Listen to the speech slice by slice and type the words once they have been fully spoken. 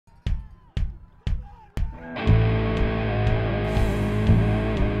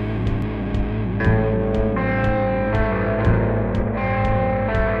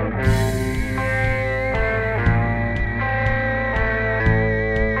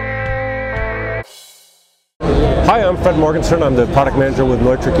Hi, I'm Fred Morgenstern. I'm the product manager with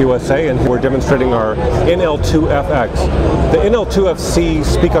Neutrik USA, and we're demonstrating our NL2FX. The NL2FC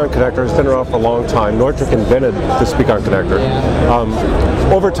Speon connector has been around for a long time. Neutrik invented the Speon connector.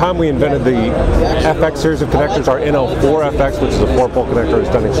 Over time, we invented the FX series of connectors. Our NL4FX, which is a 4-pole connector, has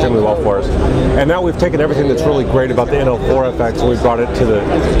done extremely well for us. And now we've taken everything that's really great about the NL4FX and we've brought it to the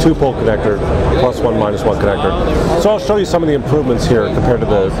 2-pole connector, +1, -1 connector. So I'll show you some of the improvements here compared to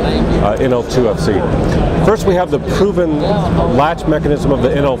the NL2FC. First, we have the proven latch mechanism of the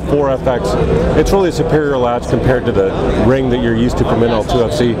NL4FX. It's really a superior latch compared to the ring that you're used to from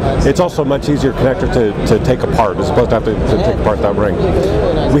NL2FC. It's also a much easier connector to take apart, as opposed to have to take apart that ring.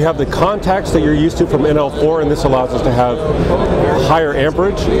 We have the contacts that you're used to from NL4, and this allows us to have higher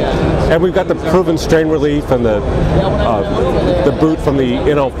amperage. And we've got the proven strain relief and the boot from the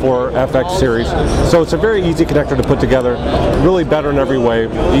NL4FX series. So it's a very easy connector to put together, really better in every way,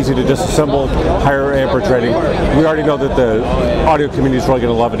 easy to disassemble, higher amperage rating. We already know that the audio community is really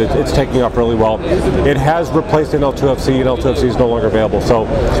going to love it. It's taking off really well. It has replaced NL2FC. NL2FC is no longer available. So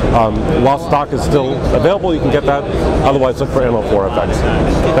while stock is still available, you can get that. Otherwise, look for NL4FX.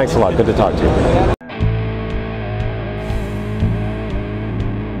 Thanks a lot. Good to talk to you.